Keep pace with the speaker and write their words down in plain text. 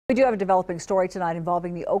We do have a developing story tonight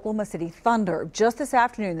involving the Oklahoma City Thunder. Just this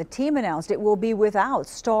afternoon, the team announced it will be without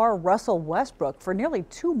star Russell Westbrook for nearly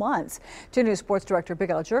 2 months. 2 News Sports Director Big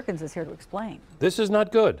Al Jerkins is here to explain. This is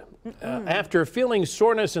not good. After feeling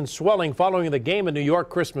soreness and swelling following the game in New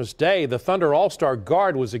York Christmas Day, the Thunder All-Star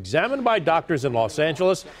guard was examined by doctors in Los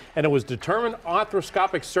Angeles, and it was determined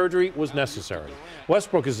arthroscopic surgery was necessary.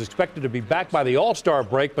 Westbrook is expected to be back by the All-Star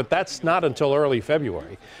break, but that's not until early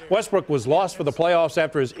February. Westbrook was lost for the playoffs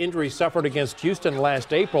after his injury suffered against Houston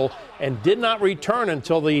last April and did not return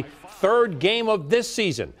until the 3rd game of this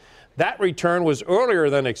season. That return was earlier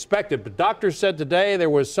than expected, but doctors said today there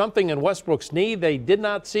was something in Westbrook's knee they did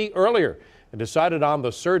not see earlier and decided on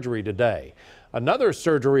the surgery today. Another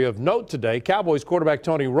surgery of note today, Cowboys quarterback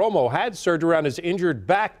Tony Romo had surgery on his injured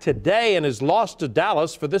back today and is lost to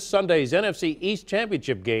Dallas for this Sunday's NFC East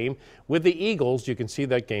Championship game with the Eagles. You can see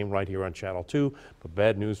that game right here on Channel 2. But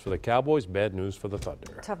bad news for the Cowboys, bad news for the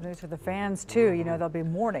Thunder. Tough news for the fans, too. You know, they'll be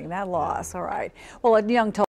mourning that loss. All right. Well, a young